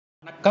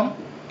வணக்கம்.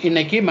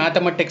 இன்னைக்கு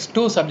மேத்தமெட்டிக்ஸ்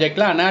 2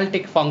 சப்ஜெக்ட்ல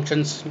அனாலிட்டிக்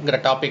ஃபங்க்ஷன்ஸ்ங்கிற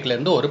டாபிக்ல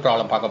இருந்து ஒரு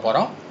ப்ராப்ளம் பார்க்க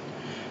போறோம்.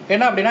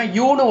 என்ன அப்படின்னா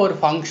யூன்னு ஒரு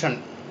function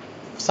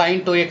sin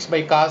 2x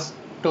by cos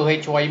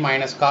 2hy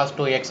minus cos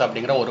 2x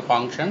அப்படிங்கிற ஒரு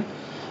ஃபங்க்ஷன்.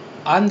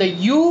 அந்த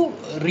u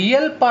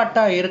ரியல்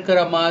பார்ட்டா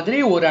இருக்கிற மாதிரி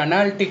ஒரு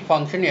analytic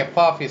function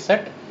f of z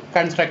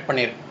construct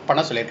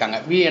பண்ண சொல்லியிருக்காங்க.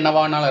 v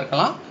என்னவானாலும்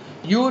இருக்கலாம்.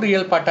 u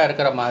ரியல் பார்ட்டா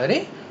இருக்கிற மாதிரி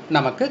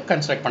நமக்கு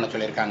கன்ஸ்ட்ரக்ட் பண்ண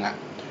சொல்லியிருக்காங்க.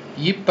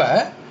 இப்போ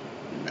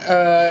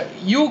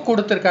u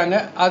கொடுத்துருக்காங்க.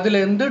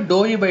 அதுலேருந்து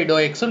dou by dou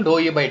x dou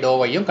by dou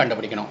y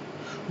கண்டுபிடிக்கணும்.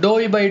 dou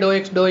by dou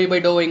x dou by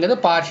dou y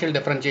partial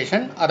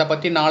differentiation. அதை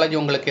பற்றி நாலேஜ்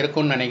உங்களுக்கு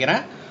இருக்குன்னு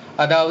நினைக்கிறேன்.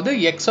 அதாவது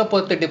எக்ஸை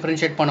பொறுத்து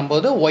டிஃபரன்ஷியேட்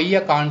பண்ணும்போது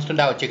ஒய்யை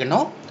கான்ஸ்டண்ட்டாக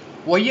வச்சுக்கணும்,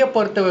 ஒய்யை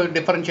பொறுத்து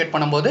டிஃபரன்ஷியேட்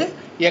பண்ணும்போது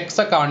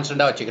எக்ஸை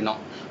கான்ஸ்டண்ட்டாக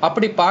வச்சுக்கணும்.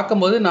 அப்படி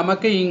பார்க்கும்போது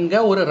நமக்கு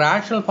இங்கே ஒரு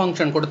rational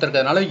function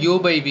கொடுத்துருக்கிறதுனால u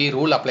by v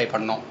rule apply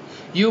பண்ணோம்.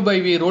 u by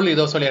v ரூல்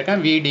இதோ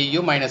சொல்லியிருக்கேன், v du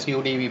minus u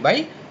dv by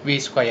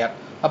v square.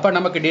 அப்போ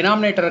நமக்கு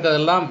டினாமினேட்டர்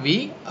இருக்கிறதெல்லாம் v,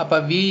 அப்போ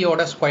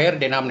வியோட ஸ்கொயர்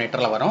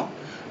டினாமினேட்டரில் வரும்.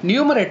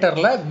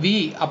 நியூமரேட்டரில் v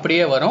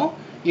அப்படியே வரும்,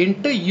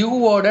 இன்ட்டு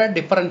யூவோட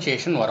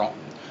டிஃபரன்ஷியேஷன் வரும்.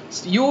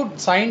 u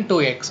sin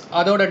 2x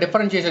அதோட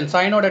டிஃபரன்ஷியேஷன்,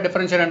 சைனோட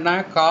டிஃபரன்ஷியேஷன் என்ன,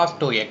 cos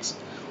 2x.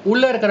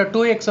 உள்ளே இருக்கிற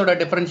 2xோட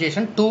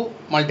டிஃபரன்ஷியேஷன் 2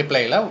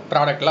 மல்டிப்ளையில்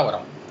ப்ராடக்டில்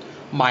வரும்.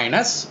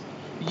 மைனஸ்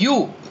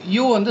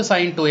u வந்து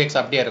sin 2x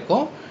அப்படியே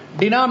இருக்கும்.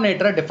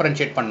 டினாமினேட்டரை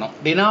டிஃபரன்ஷியேட் பண்ணணும்.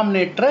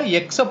 டினாமினேட்டரை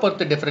எக்ஸை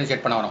பொறுத்து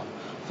டிஃபரன்ஷியேட் பண்ண வரும்.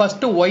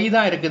 ஃபஸ்ட்டு ஒய்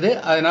தான் இருக்குது,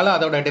 அதனால்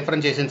அதோட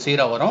டிஃபரன்ஷியேஷன்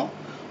 0 வரும்.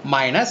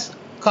 Minus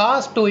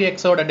cos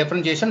 2xோட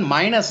differentiation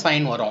minus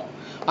sign வரும்.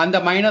 அந்த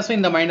மைனஸும்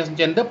இந்த மைனஸும்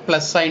சேர்ந்து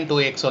ப்ளஸ் சைன்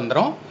 2x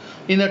வந்துடும்.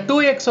 இந்த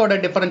 2xோட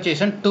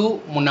டிஃபரன்ஷியேஷன் 2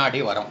 முன்னாடி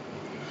வரும்.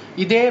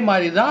 இதே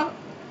மாதிரி தான்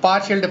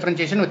partial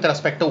differentiation with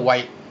respect to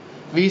Y.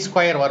 V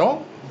square வரும்,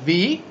 v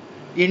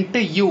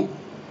இன்ட்டு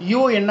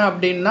u என்ன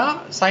அப்படின்னா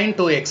சைன்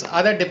 2x,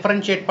 அதை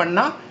டிஃபரன்ஷியேட்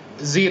பண்ணால்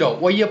 0,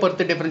 ஒய்யை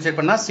பொறுத்து டிஃபரன்ஷியேட்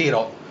பண்ணால்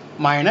 0,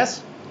 மைனஸ்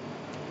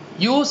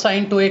u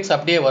sin 2x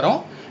அப்படியே வரும்.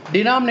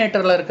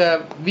 டினாமினேட்டரில் இருக்க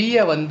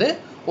vயை வந்து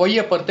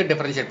ஒய்யை பொறுத்து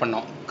டிஃபரன்ஷியேட்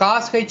பண்ணோம்.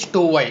 cos h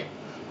 2y,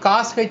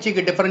 cos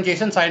hக்கு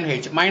differentiation sin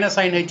h, minus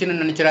sin hன்னு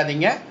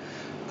நினச்சிடாதீங்க.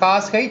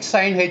 cos h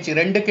sin h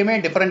ரெண்டுக்குமே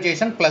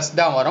டிஃபரன்ஷியேஷன் ப்ளஸ்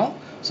தான் வரும்.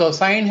 ஸோ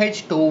sin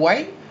h 2y,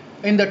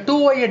 இந்த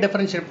 2yயை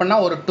டிஃபரன்ஷியேட்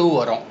பண்ணால் ஒரு 2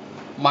 வரும்.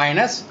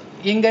 மைனஸ்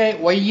இங்கே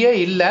ஒய்யே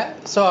இல்லை,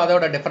 ஸோ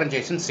அதோட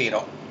டிஃபரன்ஷியேஷன்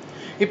 0.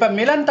 இப்போ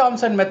மிலன்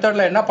தாம்சன்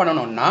மெத்தடில் என்ன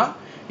பண்ணணும்னா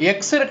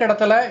எக்ஸ் இருக்கிற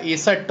இடத்துல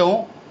இசட்டும்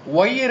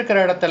ஒய் இருக்கிற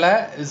இடத்துல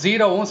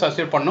 0வும்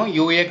சப்ஸ்டிட்யூட் பண்ணும்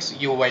ux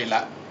uyல.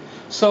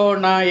 ஸோ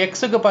நான்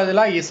எக்ஸுக்கு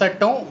பதிலாக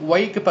இசட்டும்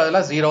ஒய்க்கு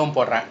பதிலாக 0வும்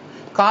போடுறேன்.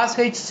 cos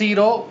h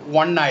 0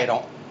 1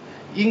 ஆயிரும்.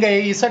 இங்கே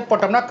இசட்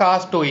போட்டோம்னா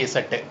cos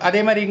 2z,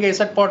 அதே மாதிரி இங்கே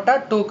இசட்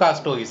போட்டால் 2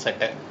 cos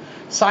 2z.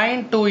 sin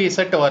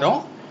 2z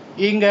வரும்,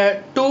 இங்கே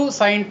 2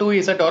 sin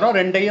 2z வரும்.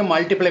 ரெண்டையும்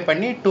மல்டிப்ளை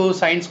பண்ணி 2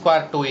 sin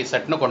ஸ்கொயர்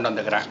 2zன்னு கொண்டு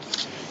வந்துக்கிறேன்.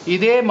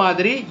 இதே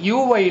மாதிரி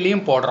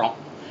uyலையும் போடுறோம்.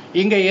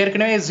 இங்கே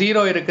ஏற்கனவே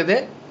 0 இருக்குது,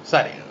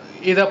 சாரி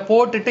இதை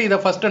போட்டுட்டு இதை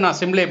ஃபஸ்ட்டு நான்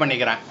சிம்ப்ளை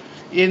பண்ணிக்கிறேன்.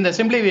 இந்த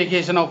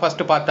சிம்ப்ளிஃபிகேஷனை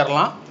ஃபஸ்ட்டு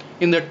பார்த்துடலாம்.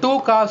 இந்த 2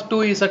 cos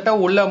 2z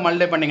உள்ளே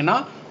மல்டிப்ளை பண்ணிங்கன்னா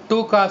 2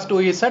 cos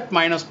 2z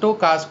minus 2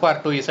 cos square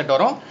 2z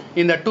வரும்.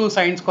 இந்த 2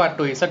 sin ஸ்கொயர்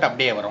 2z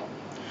அப்படியே வரும்.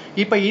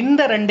 இப்போ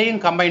இந்த ரெண்டையும்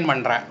கம்பைன்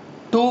பண்ணுறேன்.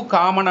 2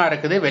 காமனாக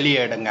இருக்குது,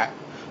 வெளியே எடுங்க.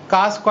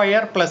 cos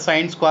ஸ்கொயர் ப்ளஸ்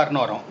sin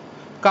ஸ்கொயர்னு வரும்.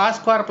 cos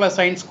square plus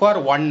sin square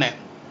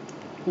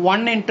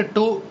 1 into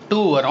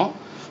 2 வரும்.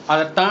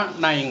 அதைத்தான்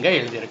நான் இங்கே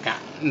எழுதியிருக்கேன்.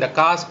 இந்த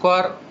cos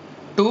square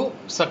 2,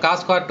 cos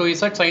square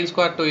 2z sin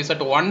square 2z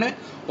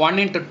 1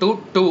 into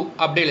 2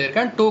 அப்படி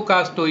எழுதியிருக்கேன். 2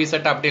 cos 2z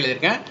அப்படி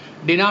எழுதியிருக்கேன்.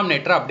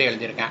 டினாமினேட்டர் அப்படி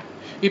எழுதியிருக்கேன்.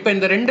 இப்போ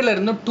இந்த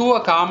ரெண்டுலேருந்து 2வை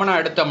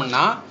காமனாக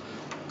எடுத்தோம்னா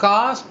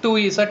cos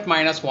 2z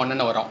மைனஸ்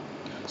 1ன்னு வரும்.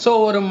 ஸோ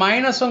ஒரு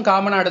மைனஸும்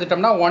காமனாக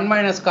எடுத்துட்டோம்னா 1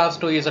 மைனஸ் cos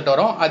 2z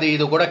வரும். அது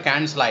இது கூட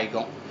கேன்சல்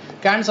ஆகிக்கும்.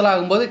 கேன்சல்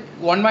ஆகும்போது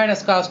 1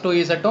 மைனஸ் cos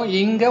 2zம்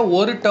இங்கே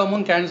ஒரு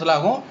டேர்மும் கேன்சல்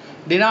ஆகும்.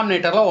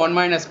 டினாமினேட்டரில் 1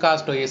 மைனஸ்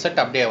cos 2z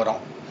அப்படியே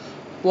வரும்.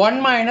 1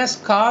 மைனஸ்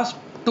cos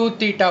 2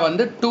 தீட்டா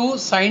வந்து 2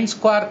 sin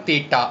ஸ்கொயர்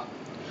தீட்டா.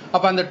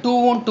 அப்போ அந்த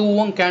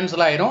 2வும்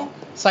கேன்சல் ஆயிரும்.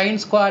 sin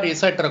ஸ்கொயர்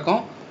z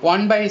இருக்கும்.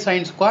 1 by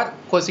sin ஸ்கொயர்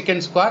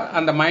கொசிகன் ஸ்கொயர்,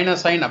 அந்த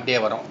மைனஸ் சைன் அப்படியே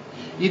வரும்.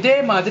 இதே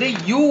மாதிரி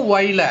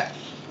uyல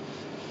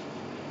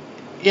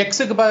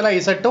எக்ஸுக்கு பதிலாக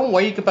இசட்டும்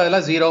ஒய்க்கு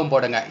பதிலாக 0வும்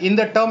போடுங்க.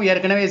 இந்த டேர்ம்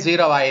ஏற்கனவே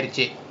 0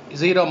 ஆயிடுச்சு,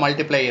 0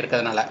 மல்டிப்ளை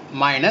இருக்கிறதுனால.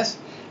 மைனஸ்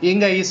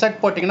இங்கே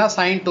இசட் போட்டிங்கன்னா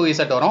sin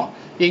 2z வரும்.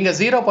 இங்கே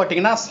 0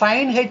 போட்டிங்கன்னா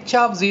sin h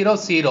of 0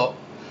 0.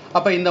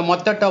 அப்போ இந்த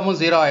மொத்த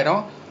டேர்மும் 0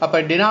 ஆயிரும். அப்போ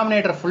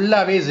டினாமினேட்டர்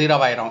ஃபுல்லாகவே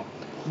 0 ஆயிரும்.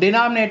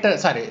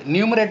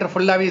 நியூமரேட்டர்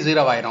ஃபுல்லாகவே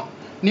 0 ஆயிரும்.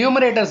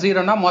 நியூமரேட்டர்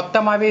 0னா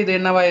மொத்தமாகவே இது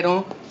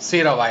என்னவாயிரும்,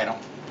 0 ஆயிரும்.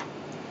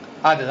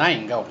 அதுதான்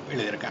இங்கே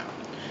எழுதியிருக்கேன்.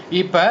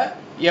 இப்போ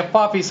f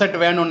of z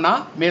வேணும்னா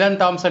மிலன்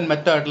தாம்சன்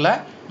மெத்தடில்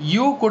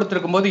u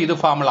கொடுத்துருக்கும் போது இது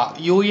ஃபார்முலா,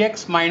 ux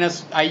மைனஸ்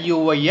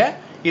iuy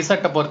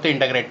இசட்டை பொறுத்து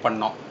இன்டகிரேட்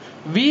பண்ணோம்.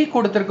 v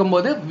கொடுத்துருக்கும்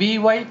போது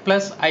vy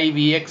ப்ளஸ்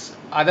ivx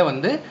அதை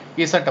வந்து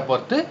இசட்டை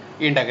பொறுத்து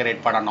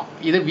இன்டகிரேட் பண்ணணும்.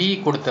 இது v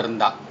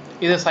கொடுத்துருந்தா,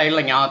 இது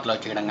சைடில் ஞாபகத்தில்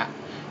வச்சுக்கிடுங்க.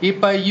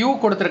 இப்போ u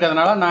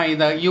கொடுத்துருக்கிறதுனால நான்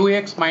இதை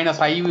ux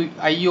மைனஸ்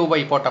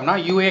iuy போட்டோம்னா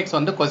ux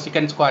வந்து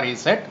கொசிகன் ஸ்கொயர்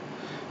z,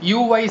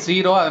 uy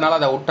 0, அதனால்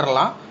அதை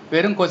விட்டுறலாம்.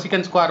 வெறும்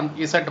கொசிகன் ஸ்கொயர்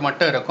z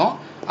மட்டும் இருக்கும்.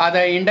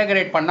 அதை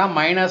இன்டகிரேட் பண்ணால்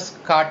மைனஸ்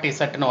காட்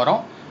zன்னு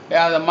வரும்.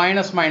 அது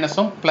மைனஸ்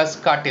மைனஸும் ப்ளஸ்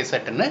காட்டி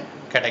செட்டுன்னு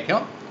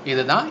கிடைக்கும்.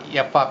 இதுதான்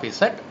F of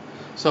Z.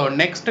 So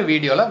next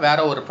வீடியோவில்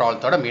வேறு ஒரு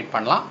ப்ராப்ளத்தோட மீட்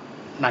பண்ணலாம்.